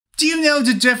Do you know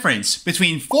the difference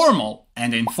between formal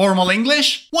and informal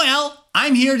English? Well,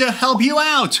 I'm here to help you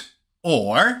out.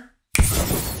 Or,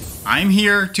 I'm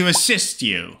here to assist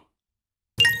you.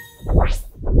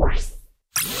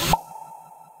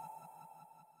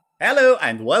 Hello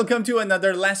and welcome to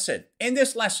another lesson. In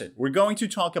this lesson, we're going to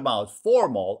talk about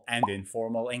formal and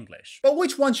informal English. But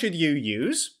which one should you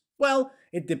use? Well,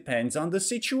 it depends on the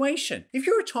situation. If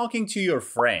you're talking to your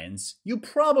friends, you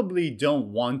probably don't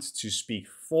want to speak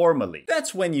formally.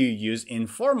 That's when you use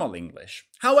informal English.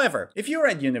 However, if you're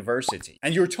at university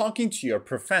and you're talking to your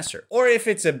professor, or if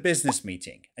it's a business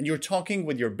meeting and you're talking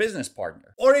with your business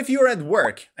partner, or if you're at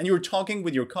work and you're talking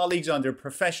with your colleagues under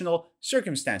professional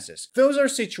circumstances, those are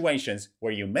situations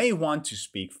where you may want to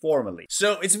speak formally.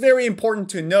 So it's very important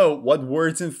to know what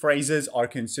words and phrases are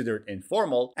considered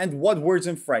informal and what words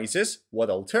and phrases, what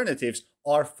alternatives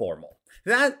are formal.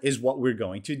 That is what we're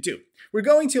going to do. We're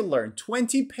going to learn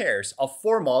 20 pairs of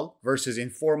formal versus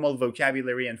informal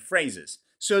vocabulary and phrases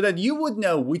so that you would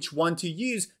know which one to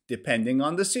use depending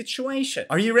on the situation.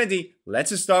 Are you ready?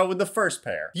 Let's start with the first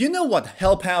pair. You know what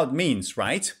help out means,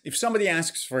 right? If somebody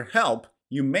asks for help,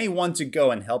 you may want to go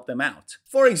and help them out.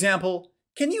 For example,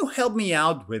 can you help me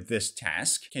out with this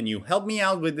task? Can you help me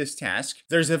out with this task?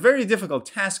 There's a very difficult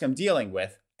task I'm dealing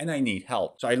with and I need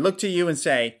help. So I look to you and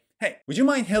say, hey, would you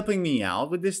mind helping me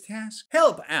out with this task?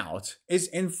 Help out is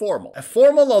informal. A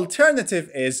formal alternative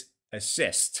is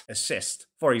assist. Assist.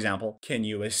 For example, can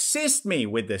you assist me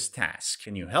with this task?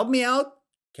 Can you help me out?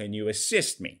 Can you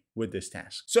assist me with this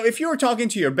task? So if you're talking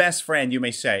to your best friend, you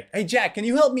may say, hey Jack, can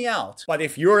you help me out? But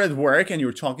if you're at work and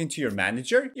you're talking to your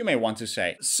manager, you may want to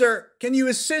say, sir, can you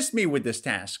assist me with this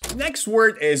task? Next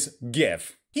word is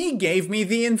give. He gave me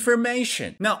the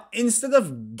information. Now, instead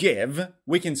of give,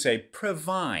 we can say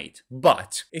provide.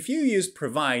 But if you use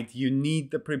provide, you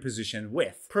need the preposition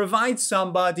with. Provide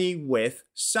somebody with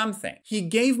something. He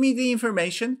gave me the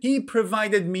information. He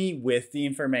provided me with the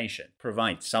information.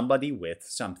 Provide somebody with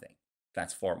something.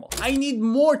 That's formal. I need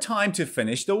more time to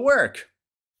finish the work.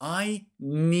 I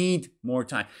need more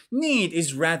time. Need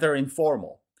is rather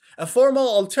informal. A formal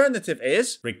alternative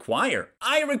is require.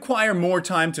 I require more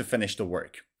time to finish the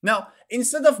work. Now,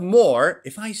 instead of more,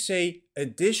 if I say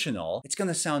additional, it's going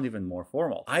to sound even more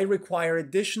formal. I require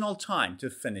additional time to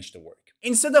finish the work.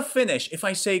 Instead of finish, if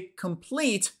I say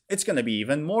complete, it's going to be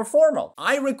even more formal.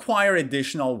 I require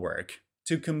additional work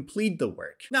to complete the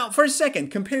work. Now, for a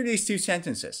second, compare these two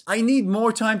sentences. I need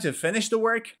more time to finish the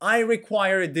work. I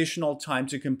require additional time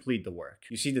to complete the work.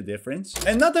 You see the difference?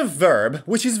 Another verb,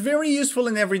 which is very useful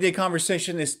in everyday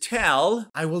conversation, is tell.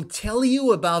 I will tell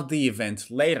you about the event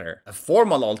later. A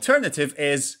formal alternative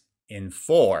is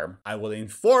inform. I will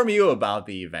inform you about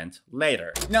the event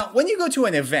later. Now, when you go to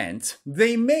an event,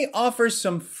 they may offer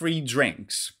some free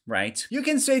drinks, right? You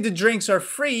can say the drinks are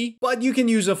free, but you can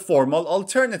use a formal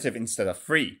alternative instead of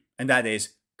free, and that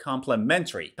is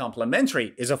complimentary.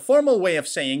 Complimentary is a formal way of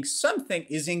saying something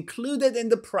is included in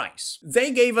the price. They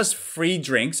gave us free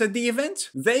drinks at the event.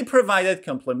 They provided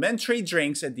complimentary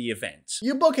drinks at the event.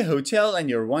 You book a hotel and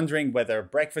you're wondering whether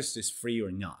breakfast is free or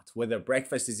not, whether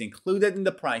breakfast is included in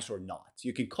the price or not.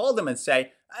 You can call them and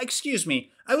say, excuse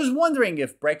me, I was wondering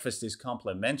if breakfast is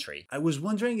complimentary. I was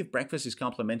wondering if breakfast is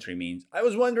complimentary means I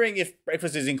was wondering if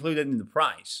breakfast is included in the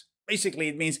price. Basically,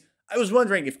 it means I was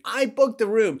wondering if I booked the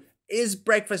room, is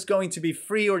breakfast going to be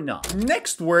free or not?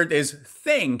 Next word is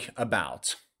think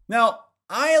about. Now,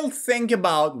 I'll think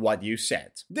about what you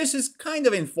said. This is kind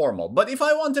of informal, but if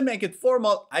I want to make it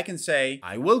formal, I can say,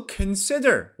 I will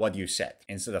consider what you said.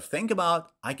 Instead of think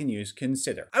about, I can use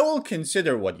consider. I will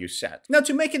consider what you said. Now,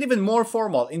 to make it even more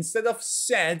formal, instead of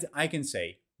said, I can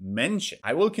say mention.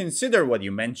 I will consider what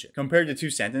you mentioned. Compare the two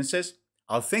sentences.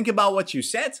 I'll think about what you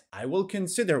said. I will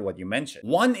consider what you mentioned.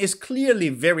 One is clearly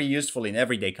very useful in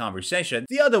everyday conversation.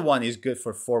 The other one is good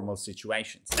for formal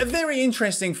situations. A very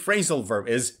interesting phrasal verb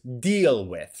is deal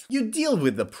with. You deal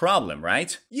with the problem,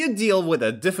 right? You deal with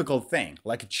a difficult thing,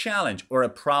 like a challenge or a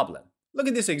problem. Look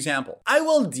at this example. I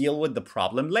will deal with the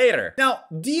problem later. Now,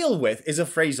 deal with is a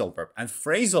phrasal verb, and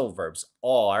phrasal verbs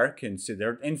are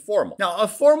considered informal. Now, a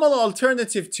formal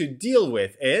alternative to deal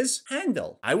with is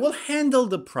handle. I will handle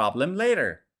the problem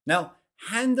later. Now,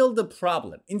 handle the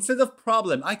problem. Instead of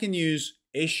problem, I can use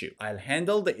issue. I'll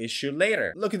handle the issue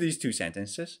later. Look at these two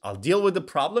sentences. I'll deal with the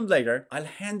problem later. I'll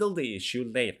handle the issue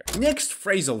later. Next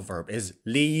phrasal verb is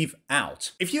leave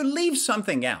out. If you leave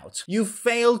something out, you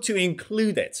fail to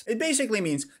include it. It basically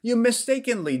means you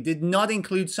mistakenly did not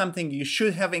include something you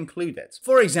should have included.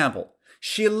 For example,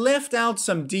 she left out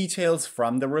some details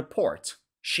from the report.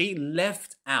 She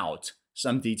left out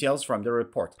some details from the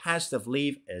report. Past of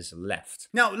leave is left.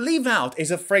 Now, leave out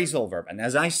is a phrasal verb, and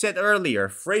as I said earlier,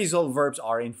 phrasal verbs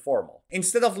are informal.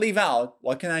 Instead of leave out,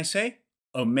 what can I say?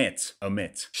 Omit.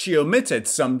 Omit. She omitted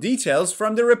some details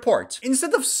from the report.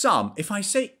 Instead of some, if I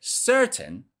say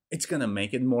certain, it's gonna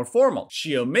make it more formal.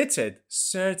 She omitted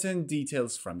certain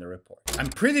details from the report. I'm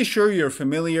pretty sure you're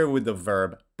familiar with the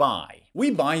verb buy.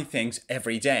 We buy things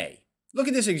every day. Look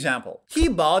at this example. He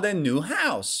bought a new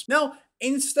house. Now,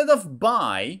 instead of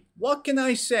buy, what can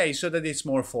I say so that it's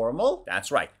more formal?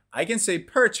 That's right. I can say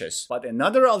purchase, but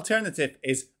another alternative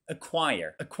is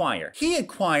acquire. Acquire. He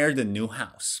acquired a new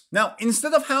house. Now,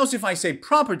 instead of house, if I say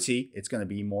property, it's going to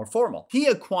be more formal. He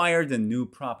acquired a new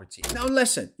property. Now,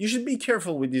 listen, you should be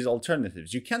careful with these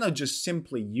alternatives. You cannot just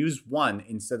simply use one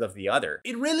instead of the other.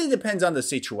 It really depends on the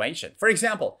situation. For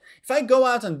example, if I go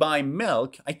out and buy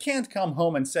milk, I can't come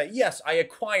home and say, yes, I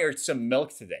acquired some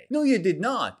milk today. No, you did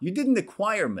not. You didn't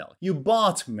acquire milk. You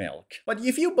bought milk. But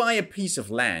if you buy a piece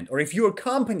of land, or if your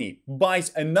company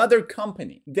buys another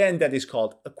company, then that is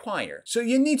called acquire. So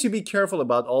you need to be careful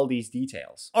about all these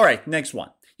details. All right, next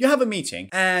one. You have a meeting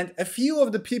and a few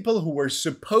of the people who were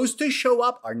supposed to show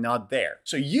up are not there.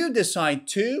 So you decide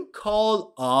to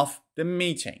call off the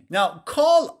meeting. Now,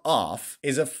 call off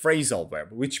is a phrasal verb,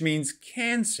 which means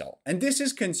cancel. And this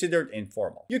is considered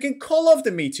informal. You can call off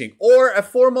the meeting, or a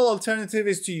formal alternative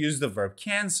is to use the verb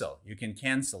cancel. You can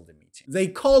cancel the meeting. They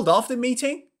called off the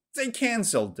meeting. They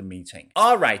canceled the meeting.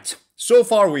 All right, so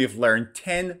far we've learned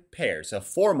 10 pairs of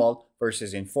formal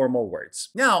versus informal words.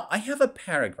 Now, I have a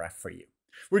paragraph for you.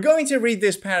 We're going to read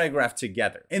this paragraph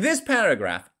together. In this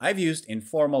paragraph, I've used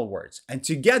informal words, and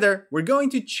together we're going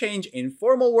to change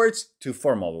informal words to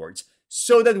formal words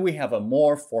so that we have a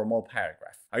more formal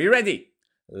paragraph. Are you ready?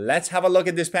 Let's have a look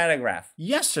at this paragraph.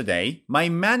 Yesterday, my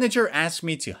manager asked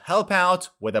me to help out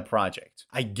with a project.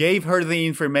 I gave her the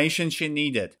information she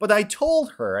needed, but I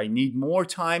told her I need more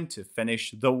time to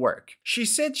finish the work. She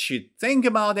said she'd think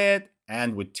about it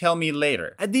and would tell me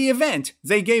later. At the event,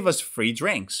 they gave us free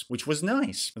drinks, which was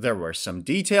nice. There were some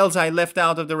details I left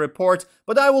out of the report,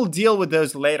 but I will deal with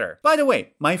those later. By the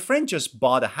way, my friend just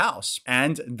bought a house,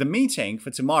 and the meeting for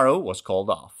tomorrow was called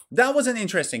off. That was an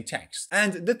interesting text,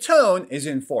 and the tone is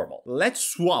informal. Let's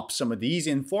swap some of these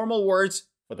informal words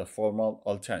for the formal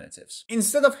alternatives.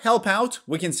 Instead of help out,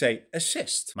 we can say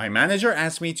assist. My manager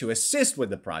asked me to assist with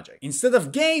the project. Instead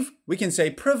of gave, we can say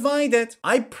provided.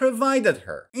 I provided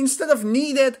her. Instead of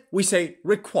needed, we say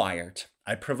required.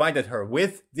 I provided her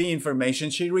with the information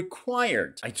she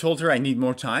required. I told her I need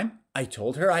more time. I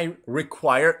told her I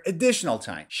require additional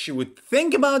time. She would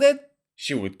think about it.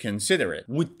 She would consider it,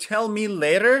 would tell me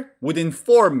later, would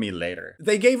inform me later.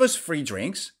 They gave us free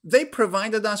drinks. They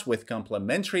provided us with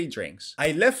complimentary drinks.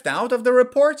 I left out of the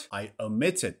report. I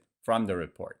omitted from the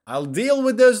report. I'll deal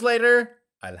with those later.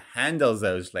 I'll handle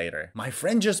those later. My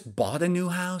friend just bought a new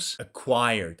house,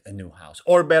 acquired a new house,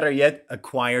 or better yet,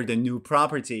 acquired a new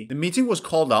property. The meeting was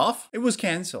called off. It was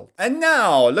canceled. And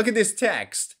now, look at this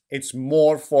text. It's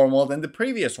more formal than the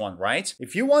previous one, right?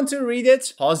 If you want to read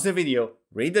it, pause the video,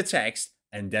 read the text,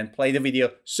 and then play the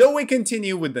video so we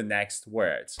continue with the next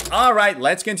words. All right,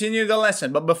 let's continue the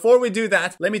lesson. But before we do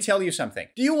that, let me tell you something.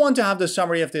 Do you want to have the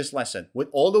summary of this lesson with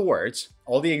all the words,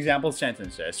 all the example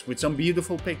sentences, with some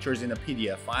beautiful pictures in a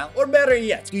PDF file? Or better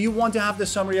yet, do you want to have the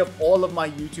summary of all of my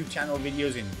YouTube channel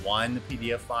videos in one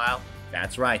PDF file?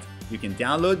 That's right, you can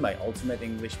download my Ultimate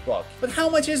English book. But how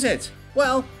much is it?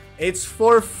 Well, it's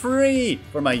for free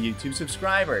for my YouTube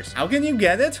subscribers. How can you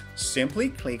get it? Simply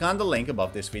click on the link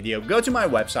above this video, go to my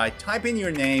website, type in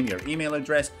your name, your email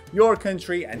address, your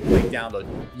country, and click download.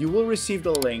 You will receive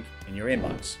the link in your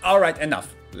inbox. All right,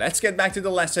 enough. Let's get back to the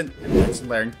lesson and let's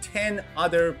learn 10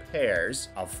 other pairs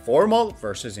of formal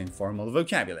versus informal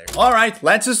vocabulary. All right,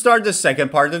 let's start the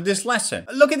second part of this lesson.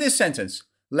 Look at this sentence.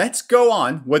 Let's go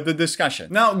on with the discussion.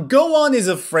 Now, go on is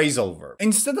a phrasal verb.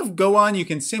 Instead of go on, you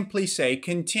can simply say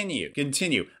continue.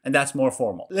 Continue, and that's more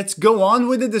formal. Let's go on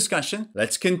with the discussion.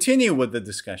 Let's continue with the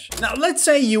discussion. Now, let's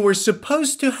say you were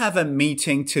supposed to have a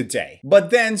meeting today, but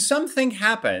then something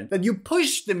happened that you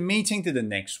pushed the meeting to the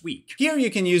next week. Here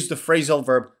you can use the phrasal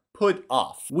verb put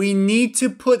off. We need to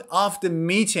put off the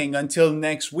meeting until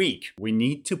next week. We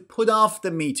need to put off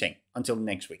the meeting until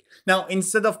next week. Now,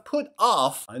 instead of put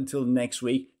off until next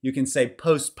week, you can say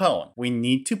postpone. We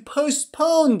need to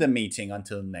postpone the meeting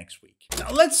until next week.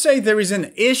 Now, let's say there is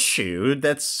an issue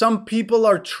that some people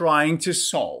are trying to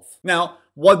solve. Now,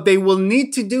 what they will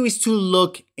need to do is to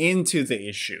look into the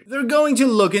issue. They're going to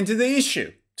look into the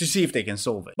issue to see if they can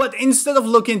solve it. But instead of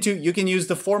look into, you can use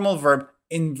the formal verb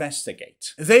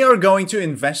investigate. They are going to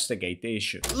investigate the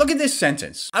issue. Look at this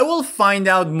sentence. I will find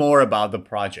out more about the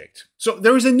project. So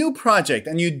there is a new project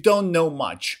and you don't know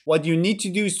much. What you need to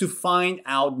do is to find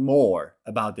out more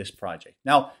about this project.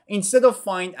 Now, instead of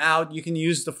find out, you can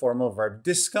use the formal verb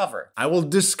discover. I will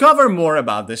discover more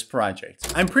about this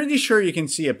project. I'm pretty sure you can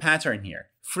see a pattern here.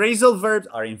 Phrasal verbs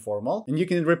are informal, and you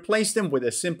can replace them with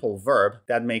a simple verb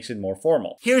that makes it more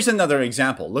formal. Here's another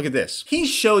example. Look at this. He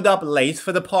showed up late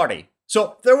for the party.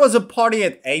 So there was a party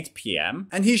at 8 p.m.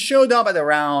 and he showed up at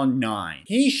around 9.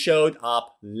 He showed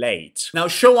up late. Now,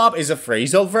 show up is a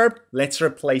phrasal verb. Let's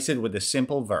replace it with a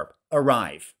simple verb.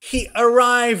 Arrive. He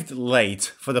arrived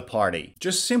late for the party.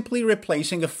 Just simply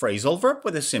replacing a phrasal verb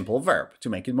with a simple verb to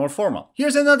make it more formal.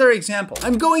 Here's another example.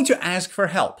 I'm going to ask for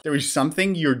help. There is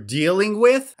something you're dealing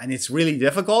with and it's really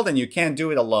difficult and you can't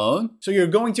do it alone. So you're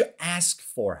going to ask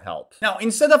for help. Now,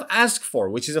 instead of ask for,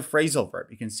 which is a phrasal verb,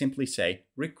 you can simply say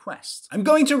request. I'm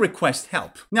going to request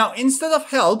help. Now, instead of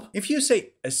help, if you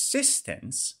say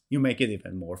assistance, you make it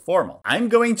even more formal. I'm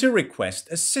going to request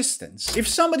assistance. If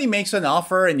somebody makes an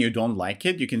offer and you don't like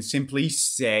it, you can simply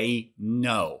say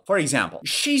no. For example,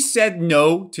 she said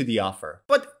no to the offer.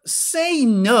 But say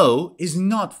no is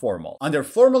not formal. Under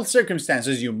formal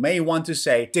circumstances, you may want to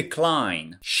say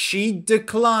decline. She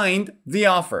declined the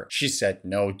offer. She said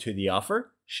no to the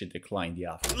offer. She declined the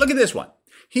offer. Look at this one.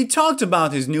 He talked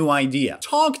about his new idea.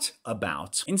 Talked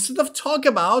about. Instead of talk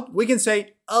about, we can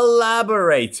say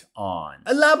elaborate on.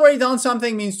 Elaborate on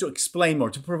something means to explain more,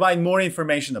 to provide more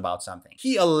information about something.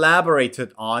 He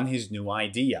elaborated on his new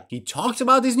idea. He talked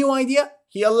about his new idea.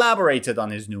 He elaborated on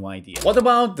his new idea. What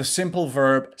about the simple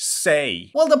verb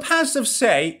say? Well, the past of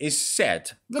say is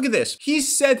said. Look at this. He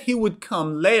said he would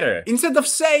come later. Instead of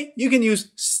say, you can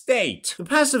use state. The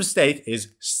past of state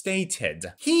is stated.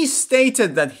 He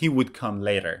stated that he would come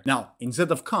later. Now,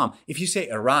 instead of come, if you say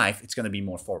arrive, it's going to be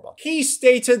more formal. He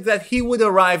stated that he would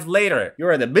arrive later.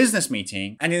 You're at a business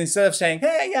meeting, and instead of saying,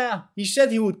 hey, yeah, he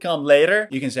said he would come later,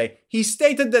 you can say, he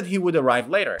stated that he would arrive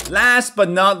later. Last but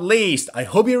not least, I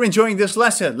hope you're enjoying this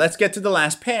lesson. Let's get to the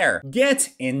last pair. Get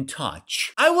in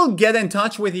touch. I will get in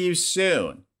touch with you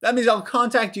soon. That means I'll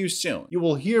contact you soon. You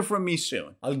will hear from me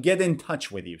soon. I'll get in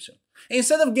touch with you soon.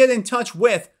 Instead of get in touch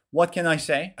with, what can I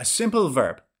say? A simple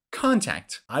verb.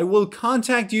 Contact. I will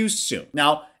contact you soon.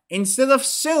 Now, instead of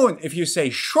soon, if you say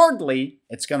shortly,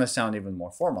 it's gonna sound even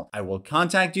more formal. I will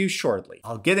contact you shortly.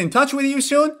 I'll get in touch with you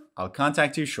soon. I'll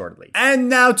contact you shortly. And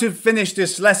now to finish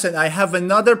this lesson, I have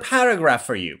another paragraph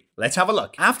for you. Let's have a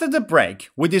look. After the break,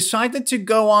 we decided to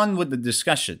go on with the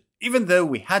discussion, even though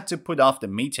we had to put off the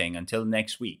meeting until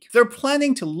next week. They're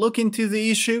planning to look into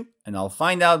the issue, and I'll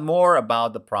find out more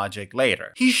about the project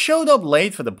later. He showed up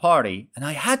late for the party, and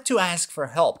I had to ask for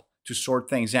help to sort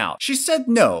things out. She said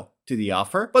no to the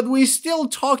offer, but we still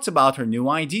talked about her new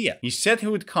idea. He said he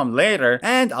would come later,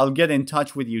 and I'll get in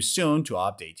touch with you soon to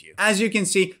update you. As you can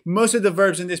see, most of the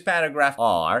verbs in this paragraph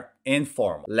are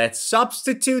informal. Let's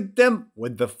substitute them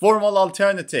with the formal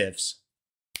alternatives.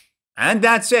 And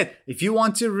that's it. If you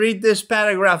want to read this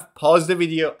paragraph, pause the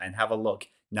video and have a look.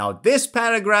 Now this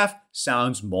paragraph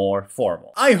sounds more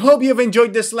formal. I hope you've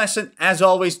enjoyed this lesson. As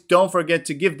always, don't forget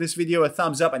to give this video a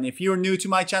thumbs up, and if you're new to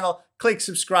my channel, click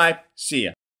subscribe. See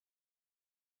ya.